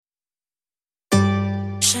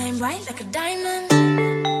Shine bright like a diamond.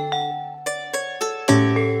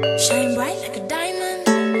 Shine bright like a diamond.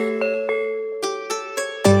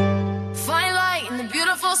 Fine light in the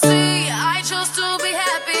beautiful sea. I chose to be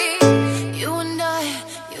happy. You and I,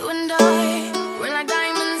 we're like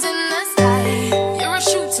diamonds in the sky. You're a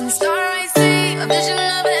shooting star, I see, a vision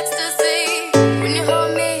of ecstasy. When you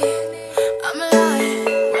hold me, I'm alive.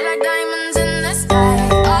 We're like diamonds in the sky.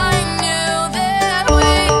 I knew that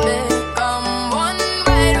we'd become one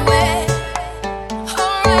right away.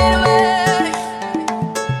 Oh, right away.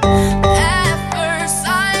 At first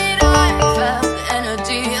sight, I felt the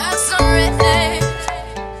energy of some rhythm.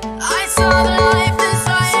 I saw the life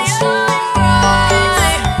inside you shine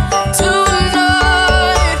bright.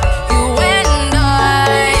 Tonight, you and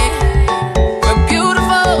I, we're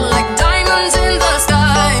beautiful like diamonds in the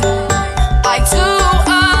sky. Eye to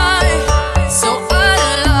eye, so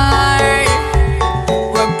alive.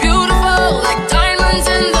 We're beautiful like diamonds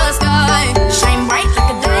in the sky. Shine bright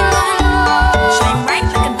like a diamond. Shine bright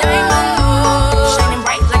like a diamond. Shining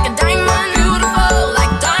bright like a diamond. Beautiful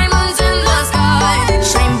like diamonds in the sky.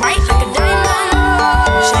 Shine bright like a diamond.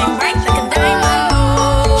 Shine bright like a diamond.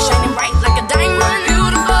 Shining bright like a diamond.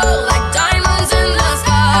 Beautiful like diamonds in the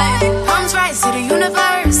sky. Palms rise to the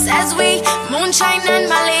universe as we moonshine and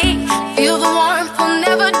Mali. Feel the warmth, we'll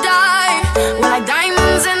never die. We're like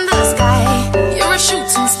diamonds in the sky. You're a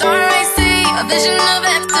shooting star, I see, a vision of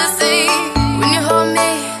ecstasy. When you hold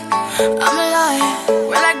me, I'm alive.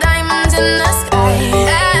 We're like diamonds in the sky.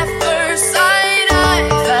 At first sight, I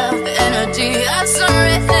felt the energy of some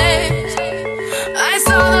rhythm. I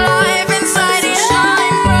saw the life inside you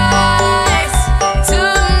shine bright.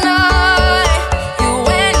 Tonight, you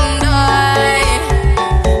and I,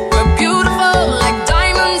 we're beautiful like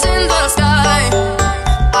diamonds in the sky.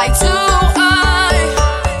 Eye to eye,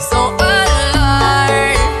 so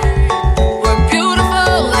alive. We're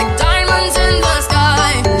beautiful like diamonds in the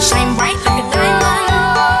sky. Shine bright like a diamond.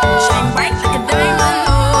 Shine bright like a diamond.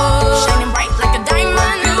 Shining bright like a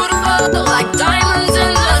diamond. Beautiful like diamonds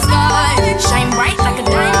in the sky. Shine bright like a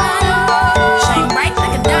diamond. Shine bright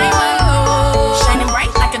like a diamond. Shining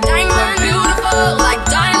bright like a diamond. Beautiful like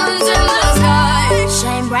diamonds in the sky.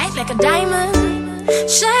 Shine bright like a diamond.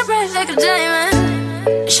 Shine bright like a diamond.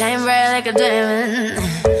 Shine bright like a diamond.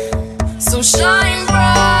 So shine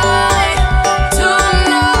bright.